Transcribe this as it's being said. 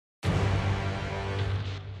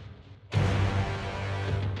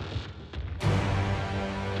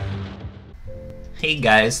Hey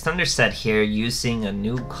guys, Thunderset here using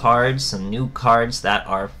some new cards that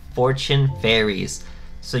are Fortune Fairies.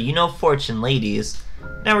 So you know Fortune Ladies,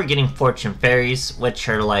 now we're getting Fortune Fairies, which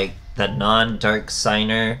are like the non-dark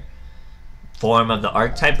signer form of the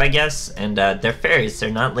archetype, I guess. And they're fairies,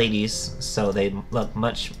 they're not ladies, so they look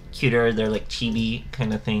much cuter, they're like chibi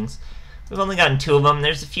kind of things. We've only gotten 2 of them,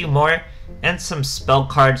 there's a few more, and some spell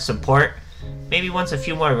card support. Maybe once a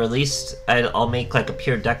few more are released, I'll make like a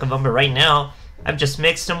pure deck of them, but right now, I've just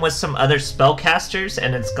mixed them with some other spellcasters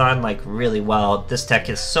and it's gone like really well. This deck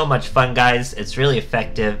is so much fun, guys. It's really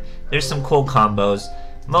effective. There's some cool combos.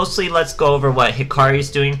 Mostly, let's go over what Hikari is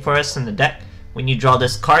doing for us in the deck. When you draw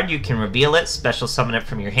this card, you can reveal it, special summon it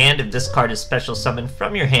from your hand. If this card is special summoned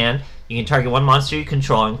from your hand, you can target one monster you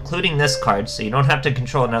control, including this card, so you don't have to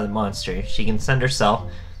control another monster. She can send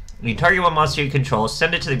herself. You target one monster you control,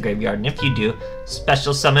 send it to the graveyard, and if you do,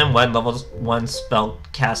 special summon one level 1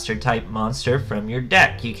 spellcaster type monster from your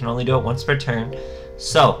deck. You can only do it once per turn.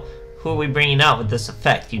 So, who are we bringing out with this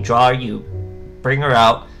effect? You draw her, you bring her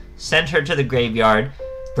out, send her to the graveyard,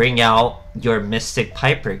 bring out your Mystic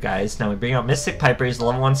Piper, guys. Now we bring out Mystic Piper, he's a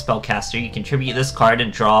level 1 spellcaster. You contribute this card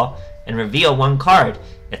and draw and reveal 1 card.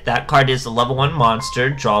 If that card is a level 1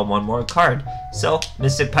 monster, draw 1 more card. So,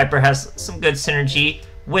 Mystic Piper has some good synergy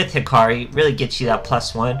with Hikari, really gets you that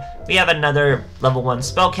 +1. We have another level 1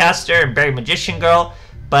 spellcaster and Berry Magician Girl,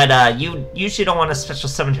 but you usually don't want to special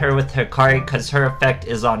summon her with Hikari because her effect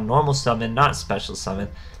is on normal summon, not special summon.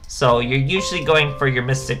 So you're usually going for your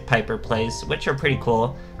Mystic Piper plays, which are pretty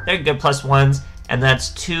cool. They're good +1s, and that's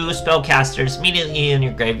 2 spellcasters immediately in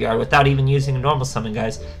your graveyard without even using a normal summon,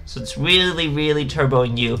 guys. So it's really, really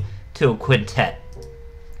turboing you to a Quintet.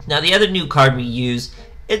 Now the other new card we use,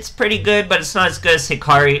 it's pretty good, but it's not as good as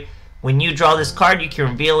Hikari. When you draw this card, you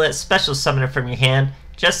can reveal it, special summon it from your hand,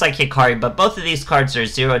 just like Hikari, but both of these cards are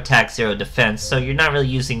 0 attack, 0 defense, so you're not really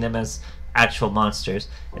using them as actual monsters.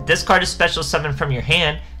 If this card is special summoned from your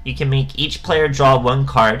hand, you can make each player draw 1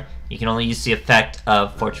 card. You can only use the effect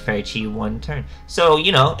of Fortune Fairy Chi 1 turn. So,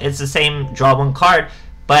 you know, it's the same draw 1 card,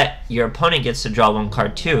 but your opponent gets to draw 1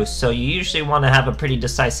 card too, so you usually want to have a pretty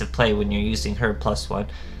decisive play when you're using her +1.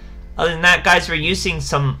 Other than that, guys, we're using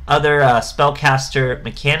some other spellcaster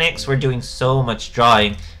mechanics. We're doing so much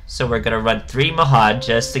drawing, so we're going to run 3 Mahad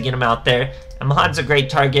just to get them out there. And Mahad's a great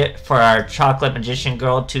target for our Chocolate Magician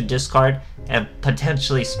Girl to discard and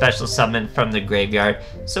potentially special summon from the graveyard.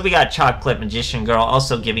 So we got Chocolate Magician Girl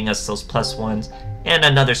also giving us those +1s, and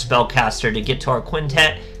another spellcaster to get to our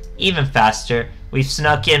Quintet even faster. We've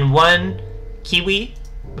snuck in 1 Kiwi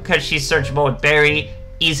because she's searchable with Berry,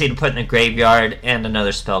 easy to put in the graveyard, and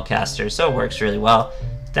another spellcaster, so it works really well.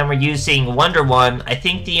 Then we're using Wonder Wand. I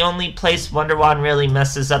think the only place Wonder Wand really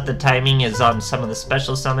messes up the timing is on some of the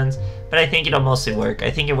special summons, but I think it'll mostly work.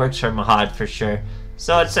 I think it works for Mahad for sure.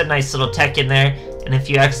 So it's a nice little tech in there, and if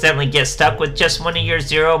you accidentally get stuck with just one of your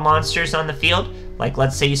 0 monsters on the field, like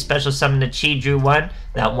let's say you special summoned a Chi, drew 1,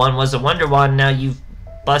 that 1 was a Wonder Wand, now you've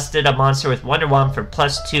busted a monster with Wonder Wand for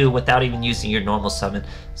 +2 without even using your normal summon.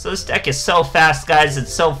 So this deck is so fast, guys,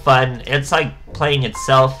 it's so fun. It's like playing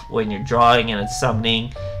itself when you're drawing and it's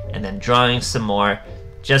summoning and then drawing some more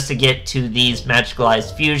just to get to these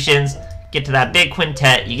magicalized fusions, get to that big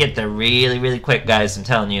Quintet. You get there really, really quick, guys, I'm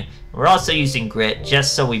telling you. We're also using Grit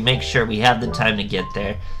just so we make sure we have the time to get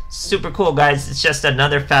there. Super cool, guys. It's just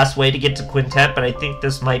another fast way to get to Quintet, but I think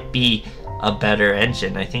this might be a better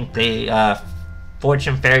engine. I think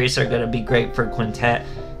Fortune Fairies are going to be great for Quintet.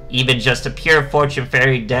 Even just a pure Fortune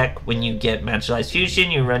Fairy deck, when you get Magicalized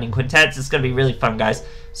Fusion, you're running Quintets. It's going to be really fun, guys.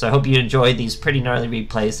 So I hope you enjoy these pretty gnarly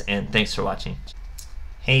replays, and thanks for watching.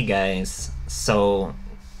 Hey guys, so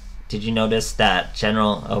did you notice that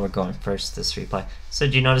general... Oh, we're going first, this replay. So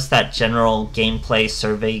did you notice that general gameplay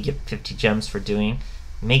survey you get 50 gems for doing?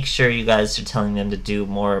 Make sure you guys are telling them to do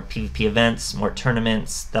more PvP events, more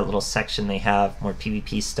tournaments, that little section they have, more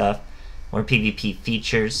PvP stuff. More PvP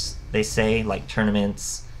features, they say, like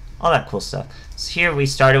tournaments, all that cool stuff. So here we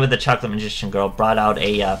started with the Chocolate Magician Girl, brought out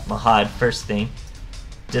a Mahad first thing,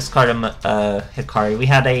 discarded Hikari. We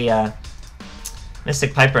had a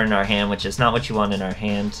Mystic Piper in our hand, which is not what you want in our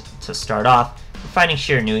hand to start off. We're fighting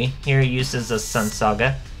Shiranui. Here he uses a Sun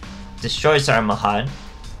Saga, destroys our Mahad.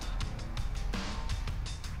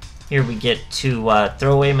 Here we get to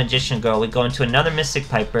throw away Magician Girl. We go into another Mystic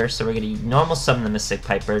Piper, so we're going to normal summon the Mystic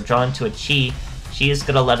Piper, draw into a Chi. Chi is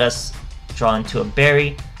going to let us draw into a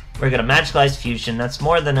Berry. We're going to Magicalize Fusion. That's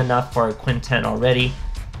more than enough for our Quintet already.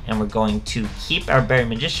 And we're going to keep our Berry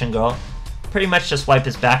Magician Girl. Pretty much just wipe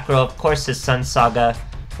his back row. Of course, his Sun Saga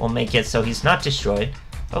will make it so he's not destroyed.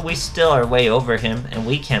 But we still are way over him, and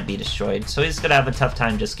we can't be destroyed. So he's going to have a tough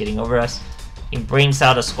time just getting over us. He brings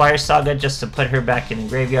out a Squire Saga just to put her back in the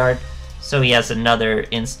graveyard. So he has another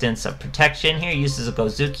instance of protection. Here he uses a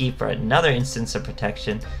Gozuki for another instance of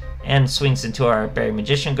protection. And swings into our Berry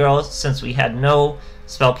Magician Girl since we had no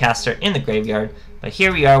spellcaster in the graveyard. But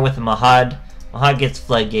here we are with a Mahad. Mahad gets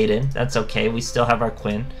floodgated. That's okay. We still have our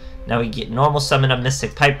Quinn. Now we get normal summon a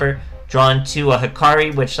Mystic Piper. Draw into a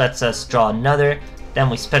Hikari, which lets us draw another.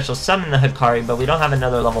 Then we special summon the Hikari, but we don't have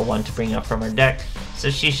another level 1 to bring up from our deck.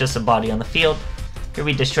 So she's just a body on the field. Here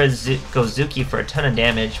we destroy the Gozuki for a ton of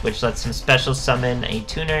damage, which lets him special summon a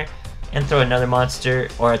Tuner and throw another monster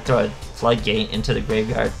or throw a Floodgate into the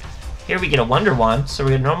graveyard. Here we get a Wonder Wand, so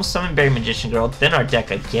we're going to normal summon Berry Magician Girl, then our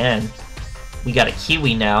deck again. We got a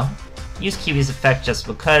Kiwi now. Use Kiwi's effect just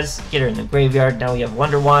because. Get her in the graveyard. Now we have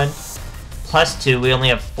Wonder Wand. +2. We only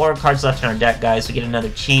have 4 cards left in our deck, guys. We get another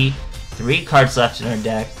Chi. 3 cards left in our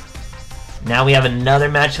deck. Now we have another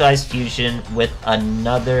Magicalized Fusion with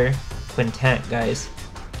another Quintet, guys.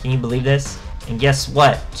 Can you believe this? And guess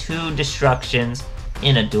what? 2 destructions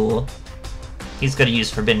in a duel. He's going to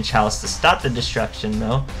use Forbidden Chalice to stop the destruction,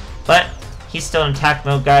 though. But he's still in attack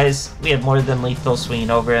mode, guys. We have more than lethal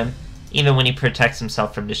swinging over him, even when he protects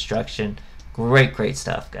himself from destruction. Great, great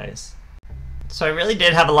stuff, guys. So I really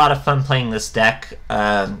did have a lot of fun playing this deck.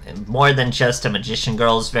 More than just a Magician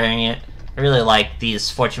Girls variant. I really like these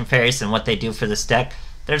Fortune Fairies and what they do for this deck.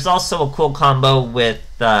 There's also a cool combo with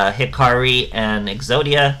Hikari and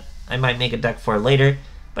Exodia. I might make a deck for later.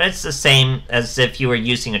 But it's the same as if you were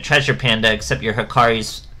using a Treasure Panda, except your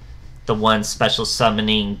Hikari's the one special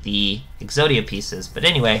summoning the Exodia pieces. But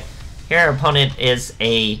anyway, here our opponent is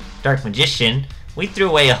a Dark Magician. We threw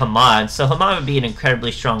away a Hamad, so Hamad would be an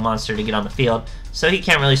incredibly strong monster to get on the field. So he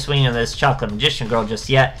can't really swing on this Chocolate Magician Girl just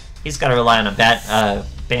yet. He's got to rely on a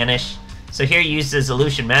Banish. So here he uses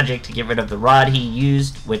Illusion Magic to get rid of the rod he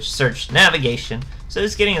used, which searched Navigation. So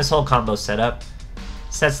he's getting his whole combo set up.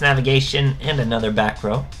 Sets Navigation and another back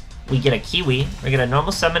row. We get a Kiwi. We're going to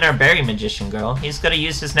normal summon our Berry Magician Girl. He's going to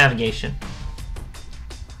use his Navigation.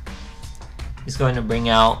 He's going to bring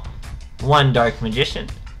out 1 Dark Magician.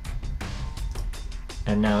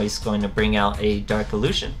 And now he's going to bring out a Dark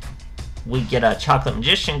Illusion. We get a Chocolate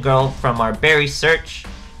Magician Girl from our Berry Search.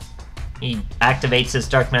 He activates his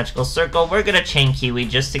Dark Magical Circle. We're going to chain Kiwi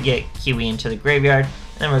just to get Kiwi into the graveyard.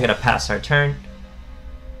 Then we're going to pass our turn.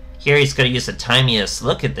 Here he's going to use a Timeus.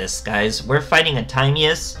 Look at this, guys. We're fighting a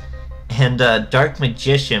Timeus and a Dark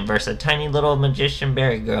Magician versus a tiny little Magician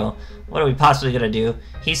Berry Girl. What are we possibly going to do?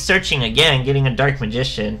 He's searching again, getting a Dark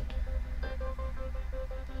Magician.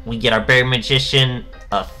 We get our Berry Magician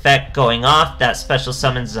effect going off. That special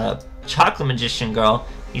summons a Chocolate Magician Girl.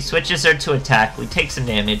 He switches her to attack. We take some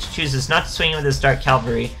damage. Chooses not to swing with his Dark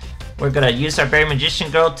Cavalry. We're going to use our Berry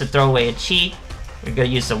Magician Girl to throw away a Chi. We're going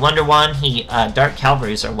to use the Wonder Wand. Dark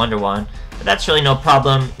Cavalry's our Wonder Wand. But that's really no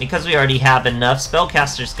problem because we already have enough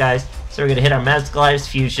spellcasters, guys. So we're going to hit our Magicalized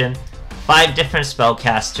Fusion. 5 different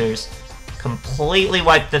spellcasters. Completely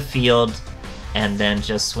wipe the field. And then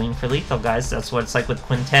just swing for lethal, guys. That's what it's like with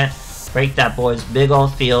Quintet. Break that boy's big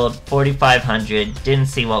old field. 4,500. Didn't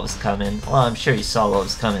see what was coming. Well, I'm sure you saw what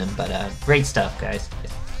was coming. But great stuff, guys.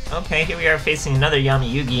 Okay, here we are facing another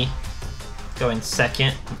Yami-Yugi. Going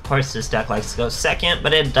second. Of course this deck likes to go second,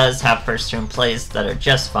 but it does have first turn plays that are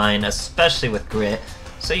just fine, especially with Grit,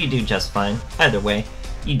 so you do just fine. Either way,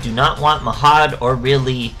 you do not want Mahad or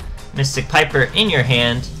really Mystic Piper in your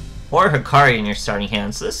hand, or Hikari in your starting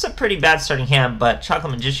hand. So this is a pretty bad starting hand, but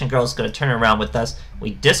Chocolate Magician Girl is going to turn around with us.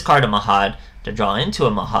 We discard a Mahad to draw into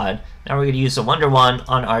a Mahad. Now we're going to use a Wonder Wand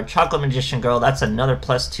on our Chocolate Magician Girl. That's another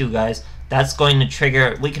 +2, guys. That's going to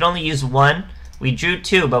trigger, we can only use 1. We drew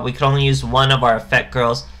 2, but we could only use 1 of our effect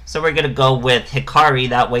girls. So we're going to go with Hikari,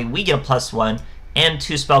 that way we get a +1 and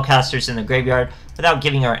 2 spellcasters in the graveyard without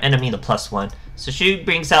giving our enemy the +1. So she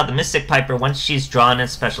brings out the Mystic Piper once she's drawn and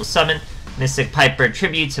special summon. Mystic Piper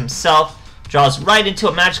tributes himself, draws right into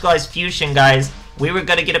a Magicalized Fusion, guys. We were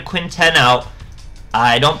going to get a Quintet out.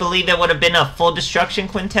 I don't believe it would have been a full destruction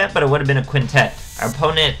Quintet, but it would have been a Quintet. Our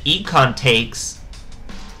opponent Econ takes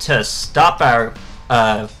to stop our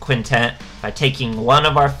Quintet by taking 1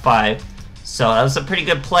 of our 5. So that was a pretty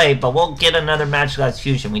good play, but we'll get another Magicalized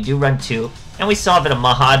Fusion. We do run 2, and we still have a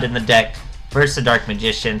Mahad in the deck versus a Dark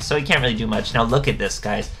Magician, so he can't really do much. Now look at this,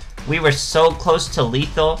 guys. We were so close to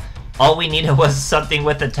lethal. All we needed was something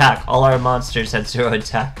with attack. All our monsters had 0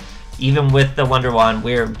 attack. Even with the Wonder Wand,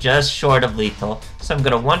 we're just short of lethal. So I'm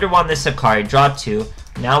going to Wonder Wand this Hikari, draw 2.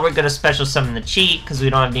 Now we're going to special summon the Chi, because we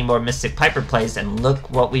don't have any more Mystic Piper plays, and look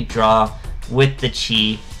what we draw with the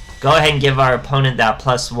Chi. Go ahead and give our opponent that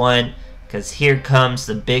 +1, because here comes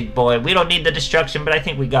the big boy. We don't need the destruction, but I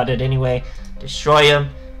think we got it anyway. Destroy him.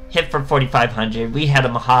 hit for 4,500. We had a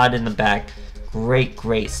Mahad in the back.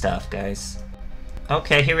 Great stuff, guys.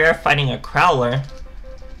 Okay, here we are fighting a Crowler.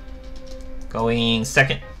 Going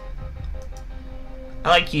second. I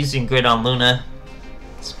like using Grit on Luna.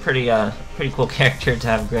 It's pretty cool character to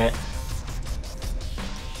have Grit.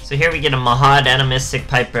 So here we get a Mahad and a Mystic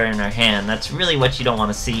Piper in our hand. That's really what you don't want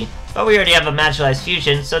to see. But we already have a Magicalized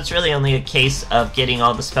Fusion, so it's really only a case of getting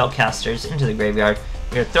all the spellcasters into the graveyard.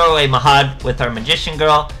 We're going to throw away Mahad with our Magician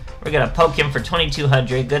Girl. We're going to poke him for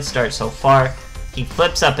 2,200. Good start so far. He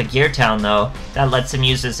flips up a Gear Town though. That lets him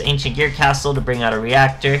use his Ancient Gear Castle to bring out a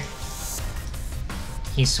Reactor.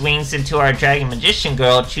 He swings into our Dragon Magician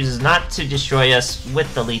Girl, chooses not to destroy us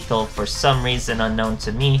with the lethal for some reason unknown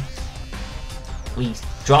to me. We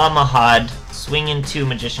draw Mahad, swing into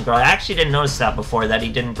Magician Girl. I actually didn't notice that before, that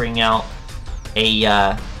he didn't bring out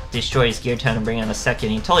a destroy his Gear Town and bring out a second.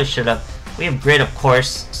 He totally should have. We have Grid, of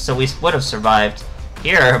course, so we would have survived.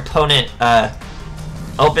 Here our opponent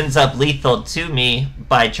opens up lethal to me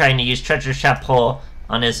by trying to use Treacherous Trap Hole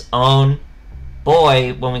on his own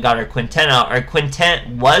boy when we got our Quintet out. Our Quintet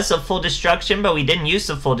was a full destruction, but we didn't use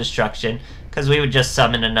the full destruction because we would just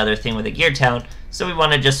summon another thing with a Gear Town, so we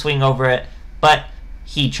want to just swing over it. But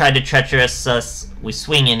he tried to treacherous us. We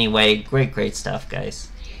swing anyway. Great stuff, guys.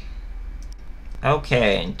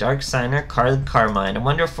 Okay, Dark Signer, Carly Carmine. I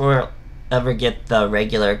wonder if we'll ever get the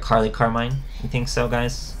regular Carly Carmine. You think so,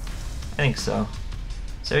 guys? I think so.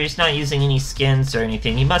 So he's not using any skins or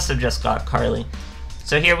anything. He must have just got Carly.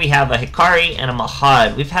 So here we have a Hikari and a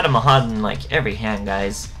Mahad. We've had a Mahad in like every hand,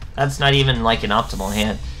 guys. That's not even like an optimal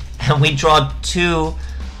hand. And we draw 2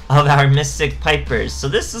 of our Mystic Pipers. So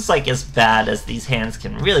this is like as bad as these hands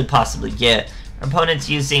can really possibly get. Our opponent's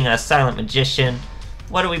using a Silent Magician.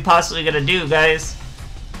 What are we possibly gonna do, guys?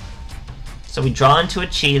 So we draw into a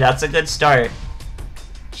Chi. That's a good start.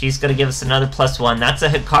 She's gonna give us another +1. That's a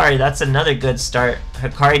Hikari. That's another good start.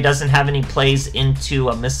 Hikari doesn't have any plays into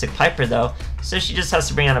a Mystic Piper though, so she just has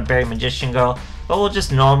to bring out a Berry Magician Girl. But we'll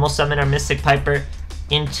just normal summon our Mystic Piper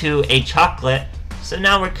into a Chocolate. So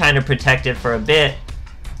now we're kind of protected for a bit.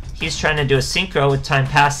 He's trying to do a Synchro with Time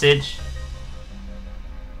Passage.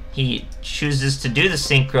 He chooses to do the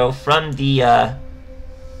Synchro from the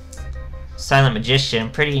Silent Magician.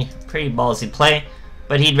 Pretty ballsy play.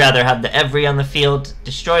 But he'd rather have the Every on the field.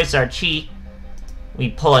 Destroys our Chi. We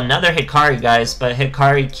pull another Hikari, guys, but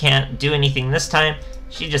Hikari can't do anything this time.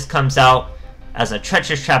 She just comes out as a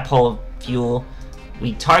Treacherous Trap Hole fuel. When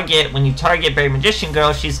you target Berry Magician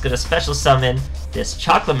Girl, she's gonna special summon this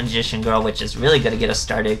Chocolate Magician Girl, which is really gonna get us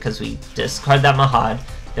started because we discard that Mahad.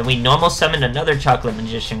 Then we normal summon another Chocolate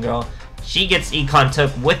Magician Girl. She gets Econ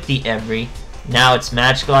took with the Every. Now it's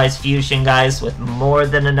Magicalized Fusion, guys, with more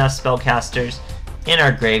than enough spellcasters in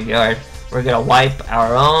our graveyard. We're gonna wipe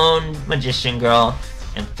our own Magician Girl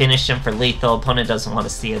and finish him for lethal. Opponent doesn't want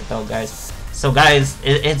to see it though, guys. So guys,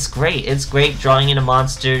 it's great. It's great drawing into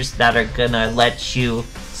monsters that are gonna let you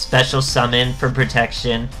special summon for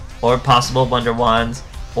protection, or possible Wonder Wands,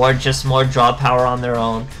 or just more draw power on their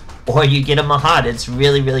own, or you get a Mahad. It's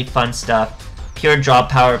really fun stuff. Pure draw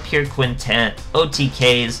power, pure Quintet,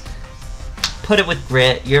 OTKs. Put it with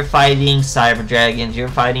Grit. You're fighting Cyber Dragons, you're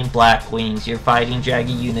fighting Black Wings, you're fighting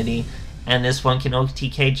Dragon Unity, and this one can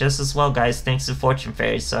OTK just as well, guys, thanks to Fortune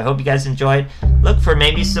Fairies. So I hope you guys enjoyed. Look for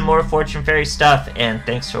maybe some more Fortune Fairy stuff, and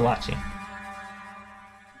thanks for watching.